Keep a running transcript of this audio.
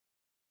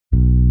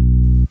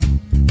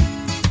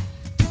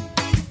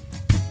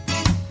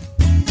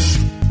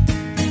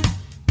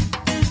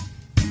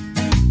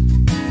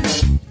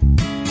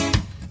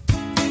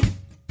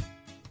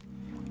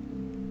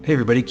Hey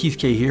everybody, Keith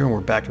K here, and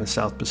we're back in the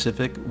South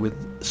Pacific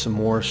with some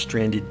more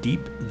Stranded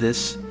Deep.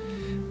 This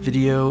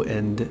video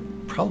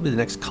and probably the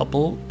next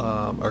couple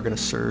are going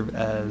to serve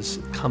as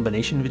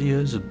combination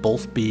videos. It'll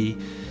both be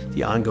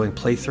the ongoing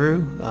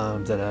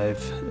playthrough that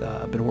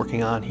I've been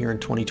working on here in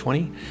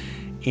 2020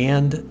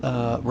 and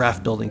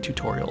raft building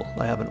tutorial.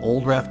 I have an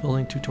old raft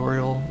building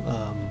tutorial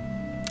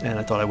and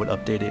I thought I would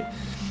update it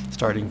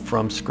starting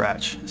from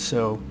scratch.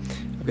 So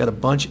I've got a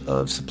bunch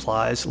of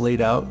supplies laid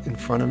out in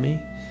front of me.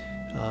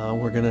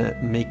 We're going to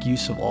make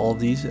use of all of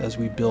these as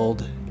we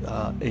build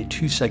a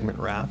two-segment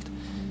raft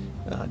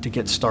to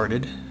get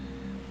started.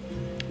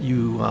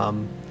 You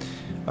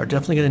are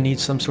definitely going to need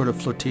some sort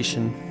of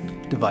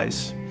flotation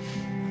device.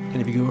 And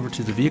if you go over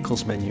to the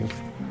vehicles menu,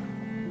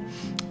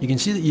 you can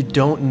see that you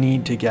don't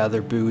need to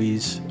gather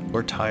buoys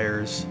or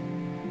tires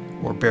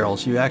or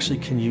barrels. You actually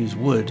can use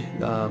wood.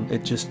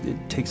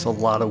 It takes a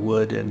lot of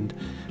wood, and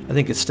I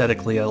think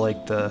aesthetically I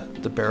like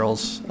the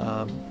barrels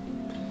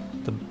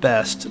the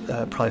best,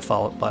 probably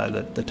followed by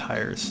the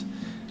tires.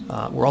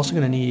 We're also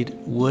going to need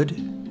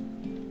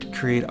wood to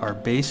create our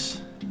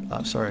base.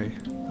 Why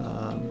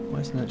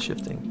isn't that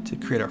shifting? To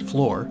create our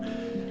floor.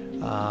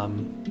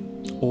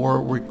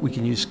 Or we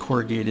can use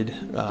corrugated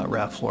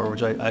raft floor,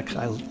 which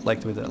I like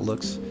the way that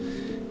looks.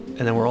 And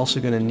then we're also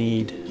going to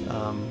need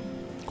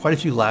quite a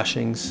few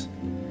lashings,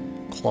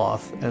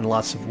 cloth, and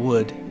lots of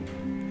wood.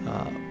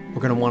 We're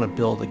going to want to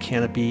build a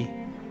canopy,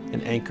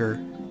 an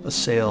anchor, a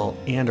sail,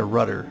 and a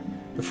rudder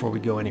before we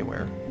go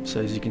anywhere. So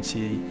as you can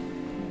see,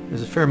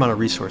 there's a fair amount of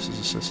resources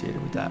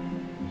associated with that.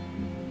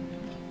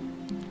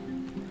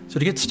 So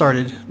to get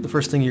started, the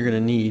first thing you're going to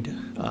need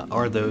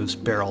are those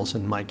barrels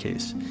in my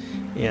case.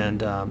 And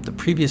the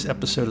previous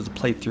episode of the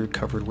playthrough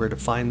covered where to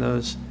find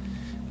those,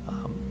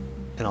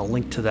 and I'll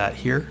link to that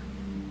here.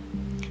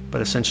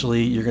 But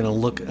essentially you're going to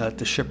look at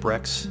the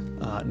shipwrecks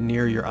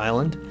near your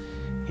island,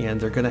 and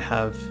they're going to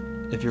have,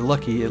 if you're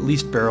lucky, at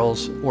least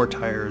barrels or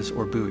tires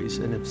or buoys.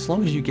 And as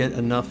long as you get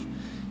enough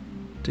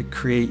to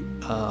create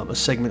a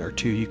segment or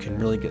two, you can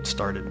really get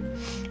started.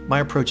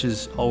 My approach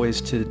is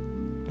always to,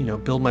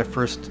 build my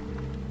first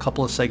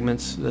couple of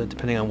segments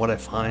depending on what I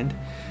find,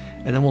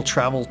 and then we'll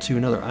travel to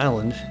another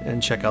island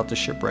and check out the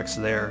shipwrecks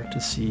there to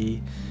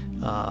see,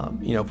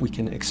 if we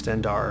can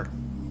extend our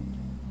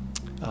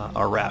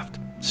raft.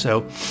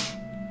 So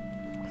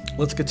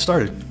let's get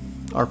started.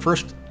 Our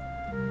first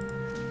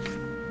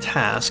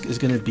task is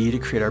going to be to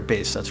create our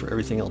base. That's where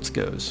everything else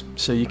goes.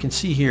 So you can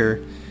see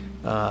here,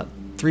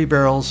 3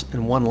 barrels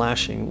and 1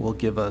 lashing will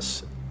give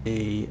us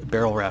a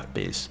barrel raft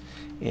base,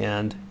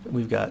 and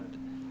we've got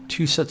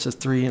 2 sets of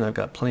 3, and I've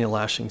got plenty of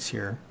lashings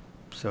here,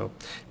 so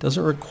it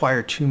doesn't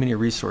require too many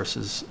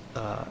resources,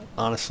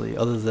 honestly,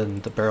 other than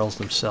the barrels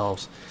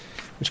themselves,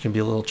 which can be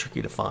a little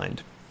tricky to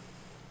find.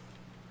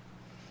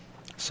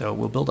 So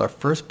we'll build our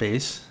first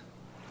base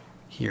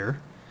here.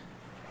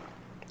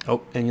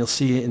 Oh, and you'll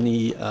see in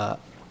the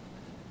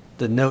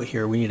note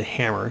here, we need a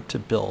hammer to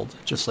build,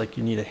 just like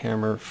you need a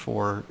hammer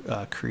for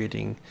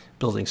creating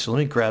buildings. So let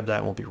me grab that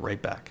and we'll be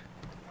right back.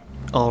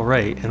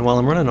 Alright, and while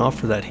I'm running off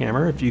for that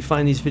hammer, if you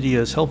find these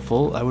videos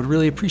helpful, I would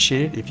really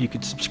appreciate it if you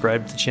could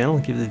subscribe to the channel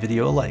and give the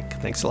video a like.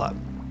 Thanks a lot.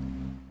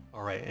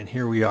 Alright, and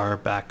here we are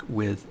back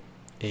with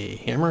a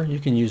hammer. You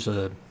can use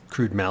a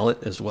crude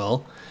mallet as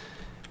well.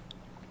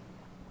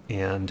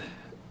 And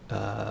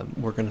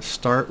we're going to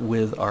start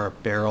with our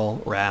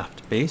barrel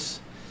raft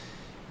base.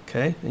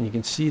 Okay, and you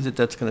can see that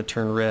that's going to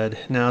turn red.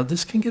 Now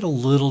this can get a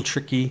little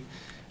tricky.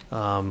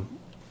 We're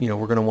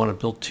going to want to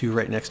build 2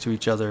 right next to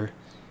each other.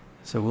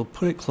 So we'll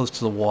put it close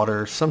to the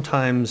water.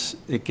 Sometimes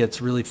it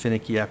gets really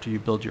finicky after you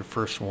build your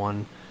first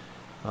one.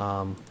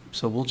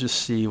 So we'll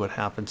just see what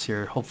happens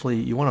here. Hopefully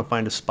you want to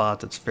find a spot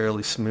that's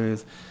fairly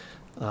smooth.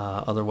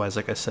 Otherwise,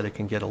 like I said, it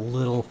can get a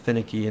little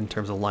finicky in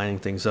terms of lining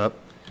things up.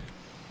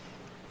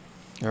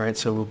 Alright,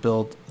 so we'll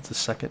build the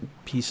second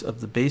piece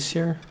of the base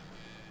here.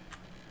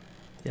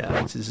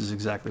 Yeah, this is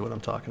exactly what I'm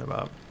talking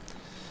about.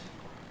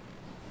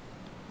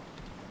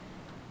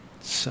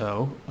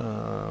 So,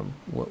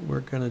 what we're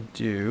going to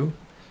do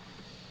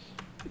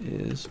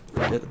is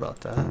forget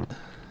about that.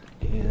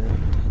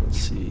 And let's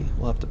see,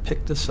 we'll have to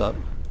pick this up.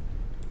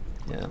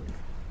 Yeah.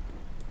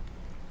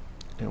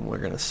 And we're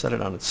going to set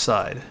it on its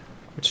side,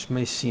 which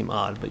may seem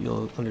odd, but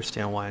you'll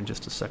understand why in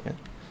just a second.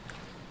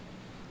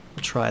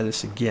 We'll try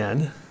this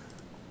again.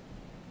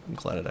 I'm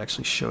glad it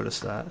actually showed us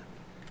that.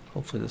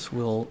 Hopefully this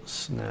will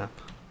snap.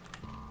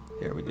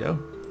 There we go.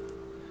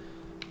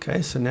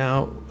 Okay, so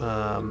now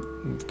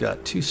we've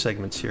got 2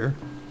 segments here.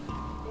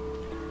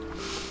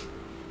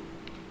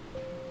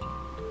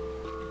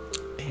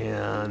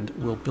 And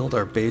we'll build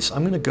our base.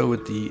 I'm going to go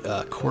with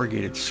the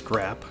corrugated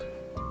scrap.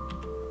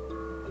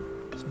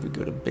 So if we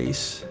go to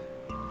base.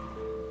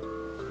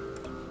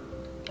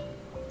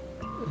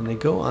 And they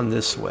go on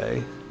this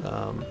way.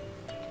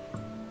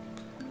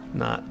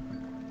 Not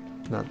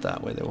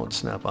that way. They won't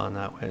snap on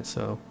that way.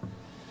 So.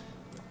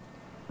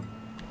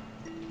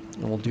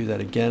 And we'll do that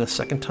again a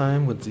second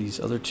time with these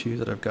other 2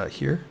 that I've got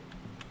here.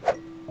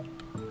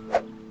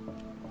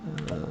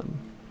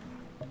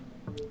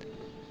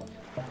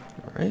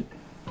 Alright.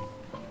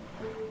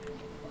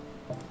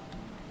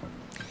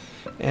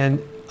 And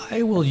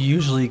I will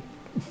usually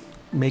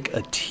make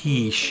a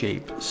T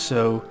shape.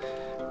 So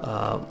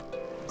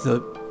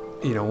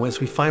as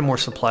we find more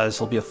supplies,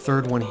 there'll be a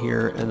third one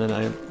here, and then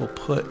I will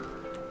put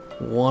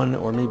one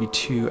or maybe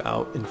two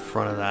out in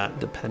front of that,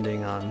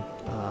 depending on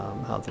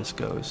how this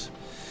goes.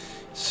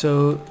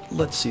 So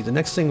let's see, the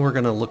next thing we're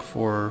going to look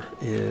for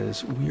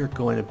is we are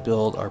going to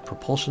build our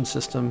propulsion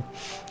system,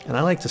 and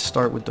I like to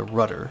start with the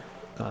rudder,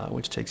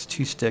 which takes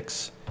 2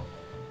 sticks,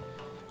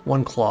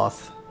 1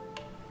 cloth,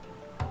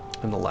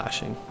 and the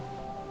lashing,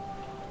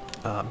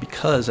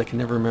 because I can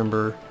never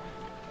remember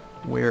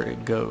where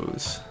it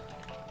goes.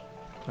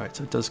 Alright,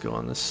 so it does go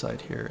on this side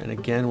here, and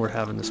again we're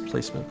having this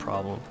placement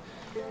problem.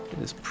 It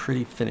is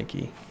pretty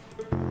finicky.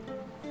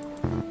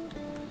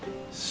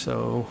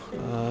 So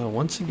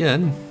once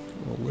again,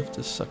 we'll lift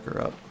this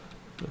sucker up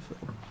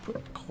if I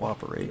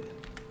cooperate.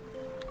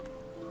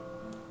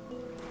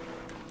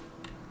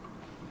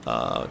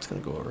 It's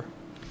gonna go over.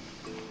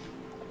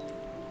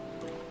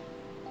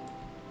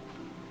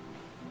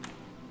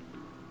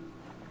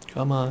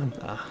 Come on.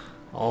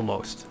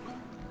 Almost.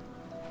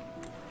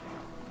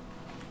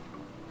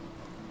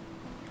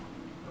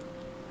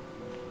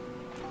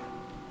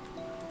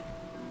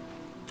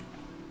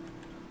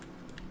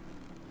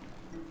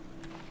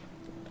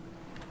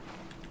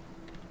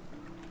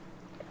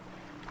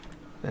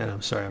 And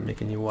I'm sorry, I'm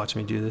making you watch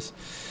me do this.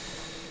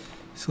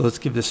 So let's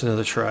give this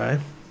another try.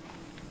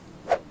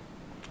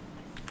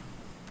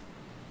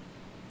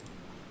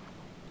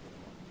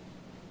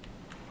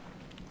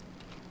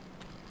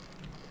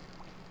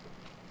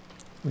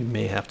 We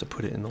may have to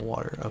put it in the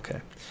water. Okay.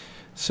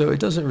 So it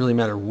doesn't really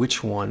matter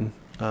which one.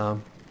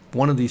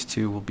 One of these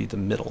two will be the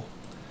middle.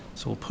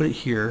 So we'll put it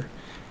here.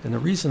 And the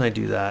reason I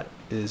do that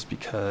is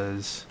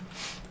because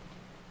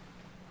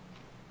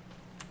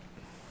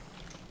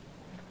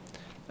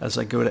as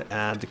I go to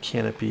add the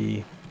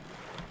canopy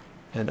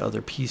and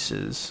other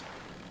pieces,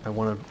 I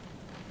want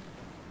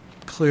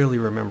to clearly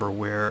remember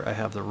where I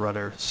have the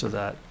rudder so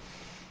that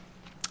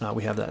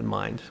we have that in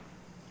mind.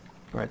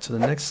 All right, so the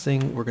next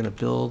thing we're going to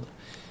build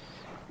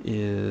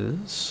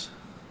is,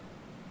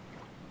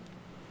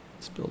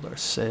 let's build our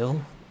sail,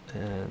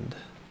 and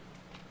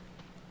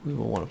we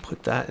will want to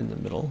put that in the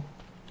middle.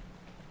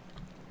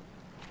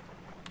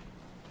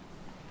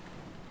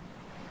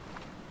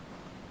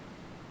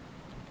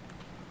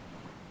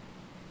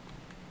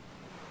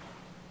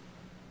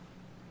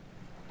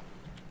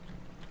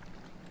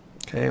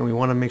 Okay, and we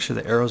want to make sure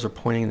the arrows are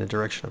pointing in the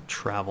direction of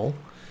travel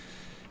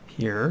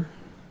here.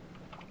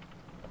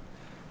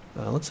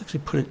 Let's actually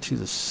put it to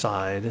the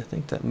side. I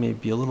think that may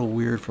be a little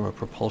weird from a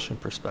propulsion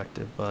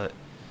perspective, but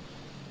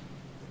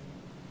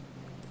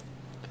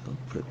I'll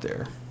put it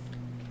there.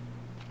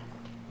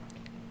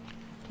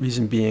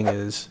 Reason being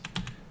is,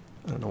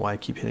 I don't know why I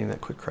keep hitting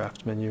that quick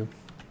craft menu.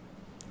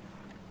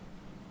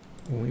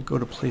 When we go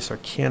to place our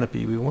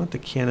canopy, we want the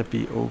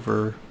canopy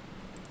over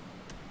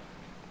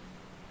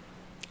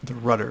the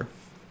rudder.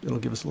 It'll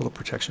give us a little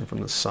protection from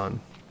the sun.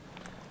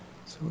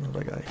 So what have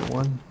I got here?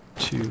 1,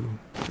 2,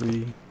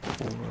 3,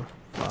 4,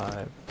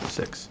 5,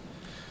 6.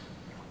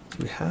 So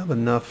we have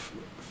enough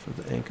for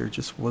the anchor,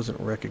 just wasn't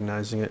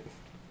recognizing it.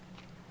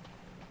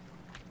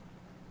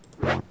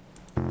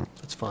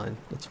 That's fine,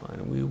 that's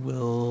fine. We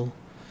will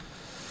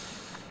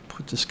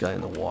put this guy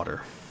in the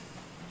water.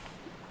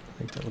 I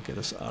think that'll get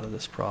us out of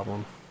this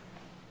problem.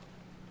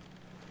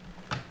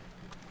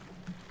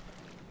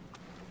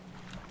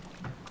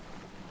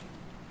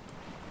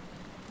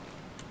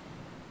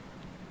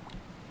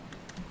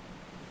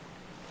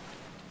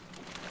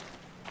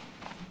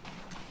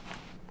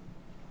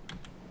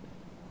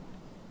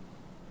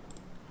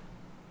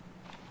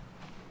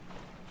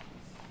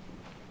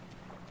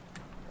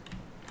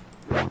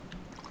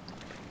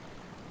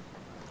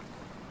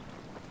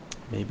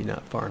 Maybe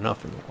not far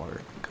enough in the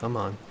water. Come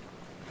on.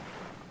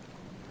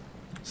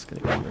 It's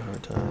gonna give me a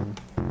hard time.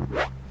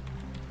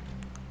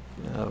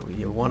 No,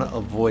 you want to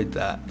avoid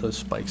that. Those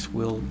spikes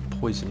will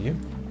poison you.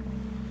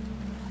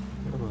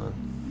 Come on.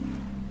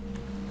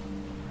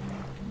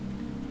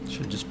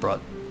 Should have just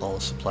brought all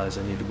the supplies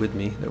I needed with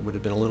me. That would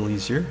have been a little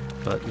easier,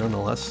 but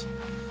nonetheless,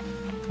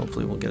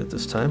 hopefully we'll get it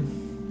this time.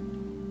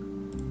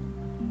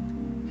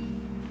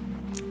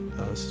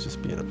 Oh, this is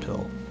just being a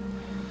pill.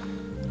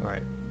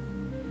 Alright.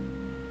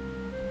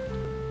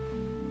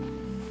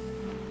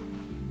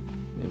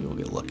 Maybe we'll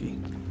get lucky.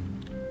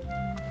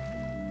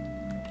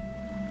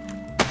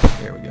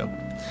 There we go.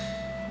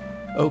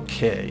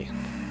 Okay.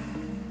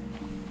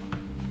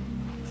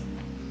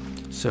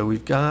 So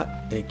we've got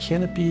a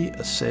canopy,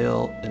 a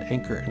sail, an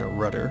anchor, and a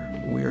rudder.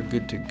 We are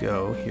good to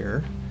go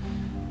here.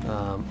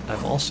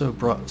 I've also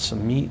brought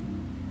some meat,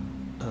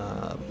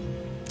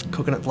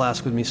 coconut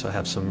flask with me, so I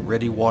have some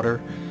ready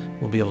water.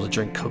 We'll be able to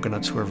drink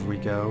coconuts wherever we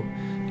go.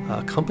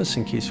 Compass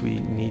in case we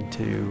need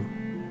to,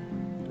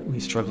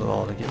 we struggle at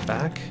all to get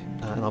back.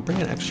 And I'll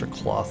bring an extra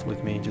cloth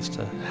with me just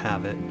to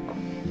have it.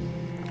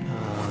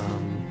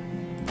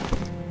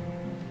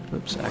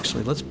 Oops,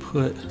 actually, let's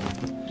put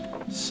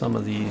some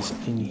of these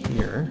in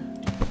here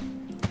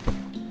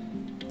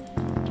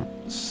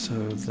so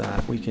so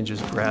that we can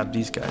just grab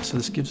these guys. So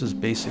this gives us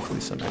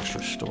basically some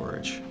extra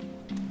storage,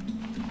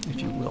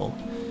 if you will.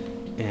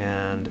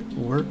 And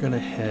we're gonna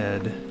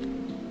head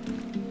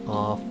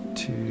off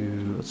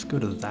to, let's go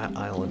to that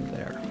island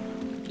there.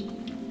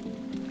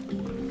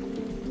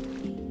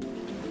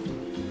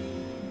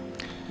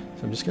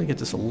 So I'm just gonna get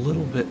this a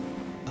little bit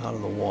out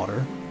of the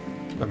water.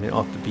 I mean,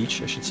 off the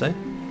beach, I should say.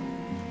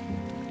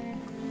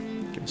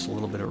 Give us a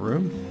little bit of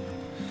room.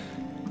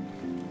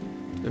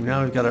 And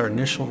now we've got our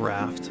initial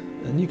raft,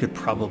 and you could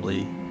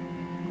probably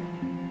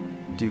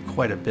do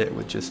quite a bit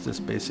with just this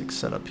basic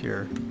setup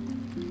here.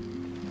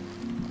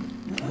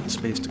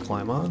 Space to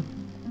climb on.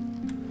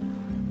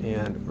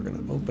 And we're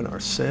going to open our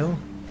sail.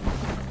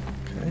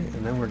 Okay,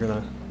 and then we're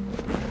going to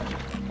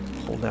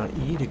hold down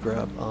E to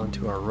grab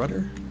onto our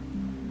rudder.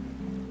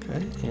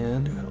 Okay,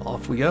 and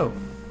off we go.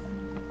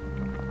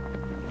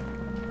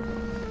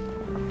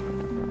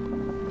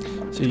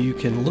 So you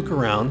can look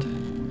around,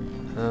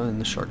 and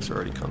the sharks are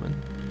already coming.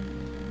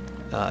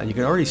 And you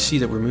can already see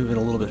that we're moving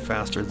a little bit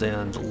faster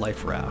than the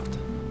life raft.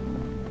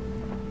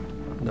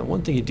 Now,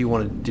 one thing you do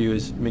want to do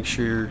is make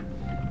sure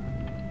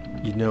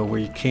you know where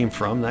you came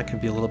from. That can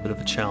be a little bit of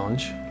a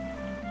challenge.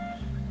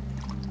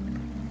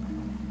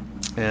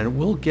 And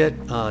we'll get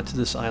to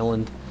this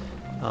island.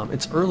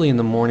 It's early in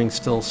the morning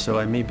still, so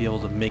I may be able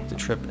to make the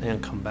trip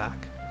and come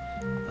back.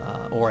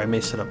 Or I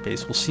may set up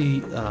base. We'll see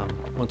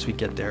once we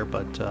get there,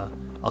 but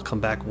I'll come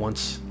back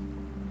once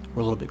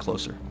we're a little bit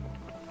closer.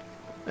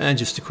 And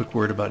just a quick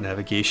word about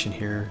navigation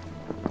here.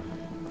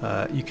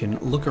 You can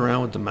look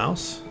around with the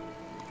mouse,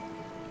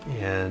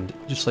 and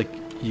just like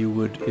you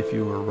would if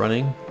you were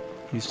running,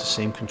 use the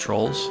same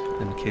controls.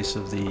 In the case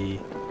of the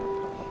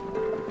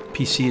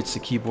PC, it's the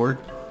keyboard.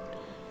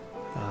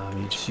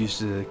 You just use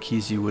the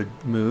keys you would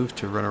move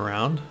to run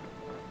around,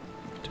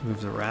 to move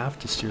the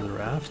raft, to steer the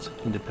raft,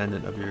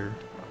 independent of your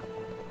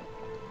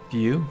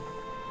view.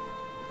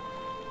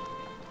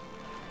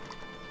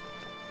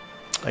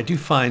 I do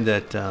find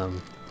that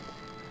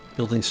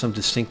building some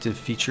distinctive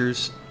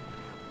features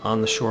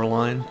on the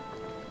shoreline,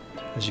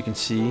 as you can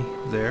see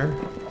there,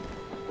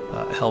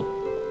 help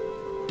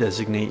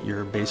designate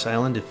your base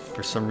island if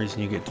for some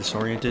reason you get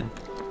disoriented.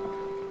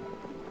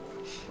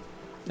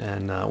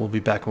 And we'll be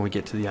back when we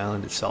get to the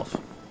island itself.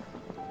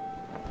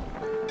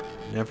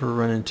 Never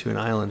run into an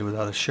island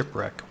without a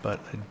shipwreck, but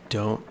I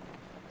don't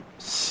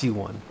see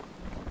one.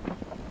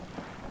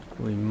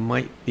 We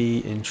might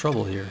be in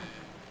trouble here.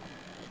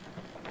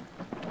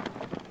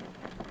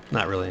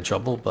 Not really in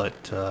trouble,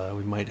 but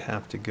we might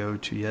have to go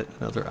to yet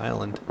another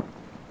island.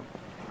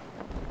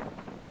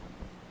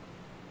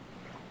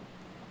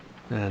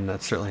 And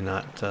that's certainly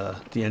not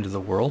the end of the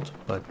world,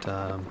 but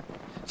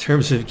in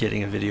terms of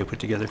getting a video put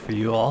together for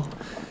you all,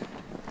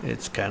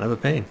 it's kind of a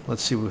pain.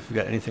 Let's see if we've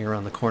got anything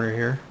around the corner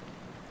here.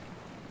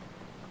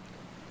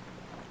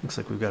 Looks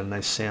like we've got a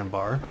nice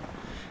sandbar.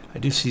 I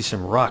do see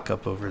some rock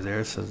up over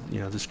there, so you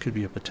know this could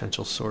be a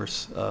potential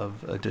source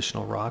of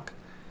additional rock.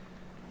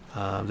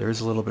 There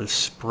is a little bit of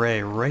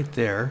spray right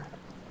there,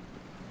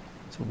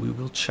 so we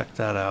will check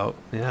that out.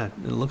 Yeah,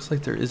 it looks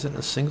like there isn't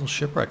a single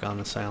shipwreck on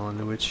this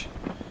island, which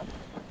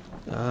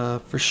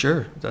for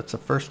sure, that's a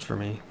first for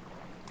me.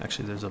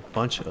 Actually, there's a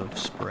bunch of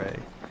spray.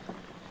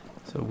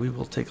 So we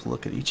will take a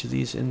look at each of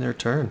these in their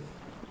turn.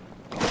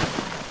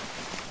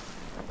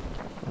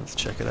 Let's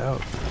check it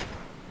out.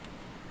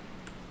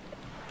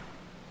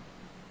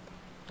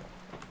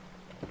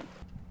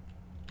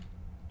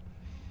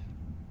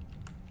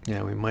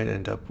 Yeah, we might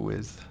end up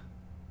with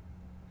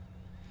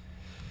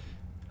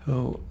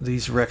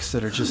these wrecks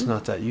that are just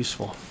not that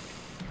useful.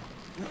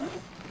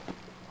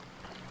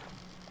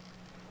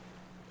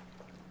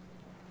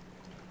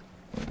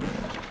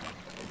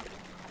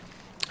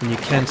 And you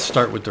can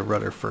start with the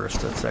rudder first.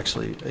 That's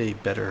actually a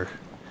better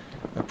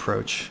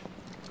approach.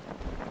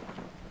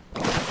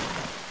 I'll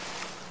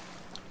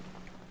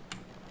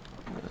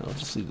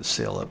just leave the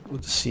sail up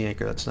with the sea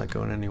anchor. That's not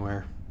going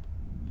anywhere.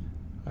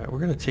 Alright, we're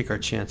going to take our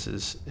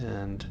chances,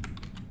 and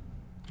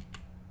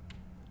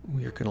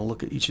we are going to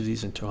look at each of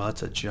these and oh,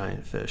 that's a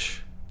giant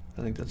fish.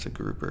 I think that's a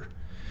grouper.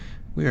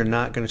 We are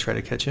not going to try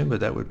to catch him, but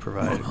that would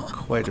provide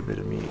quite a bit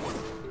of meat.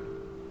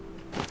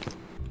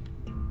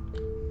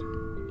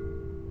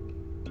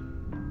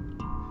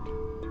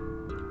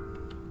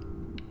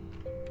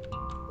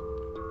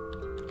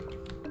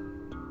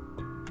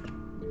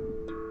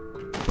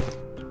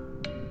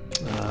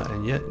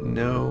 And yet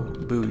no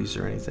buoys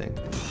or anything.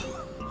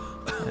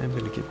 I'm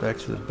going to get back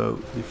to the boat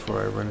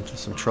before I run into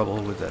some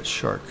trouble with that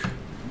shark.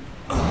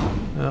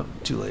 Oh,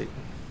 too late.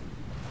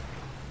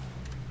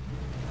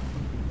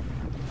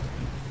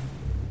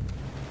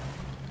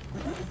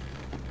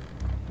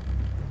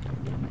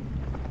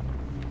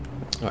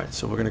 Alright,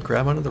 so we're going to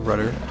grab onto the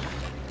rudder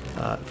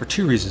for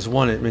two reasons.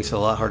 One, it makes it a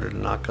lot harder to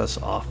knock us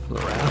off the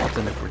raft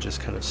than if we're just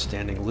kind of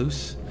standing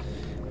loose.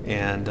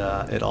 And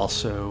it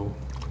also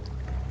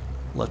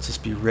lets us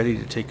be ready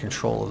to take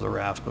control of the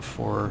raft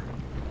before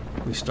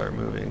we start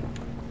moving.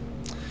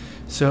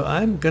 So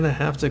I'm gonna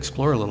have to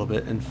explore a little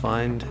bit and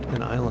find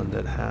an island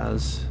that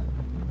has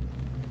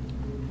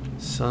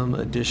some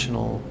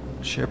additional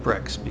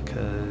shipwrecks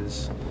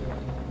because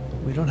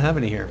we don't have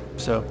any here.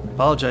 So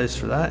apologize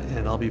for that,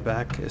 and I'll be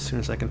back as soon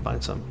as I can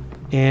find some.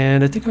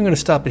 And I think I'm going to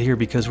stop it here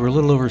because we're a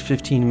little over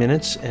 15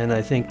 minutes, and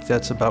I think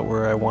that's about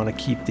where I want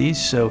to keep these.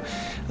 So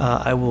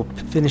I will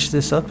finish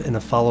this up in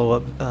a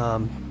follow-up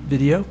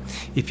video.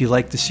 If you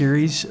like the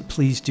series,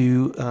 please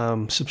do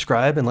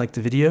subscribe and like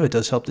the video. It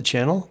does help the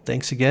channel.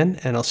 Thanks again,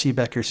 and I'll see you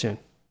back here soon.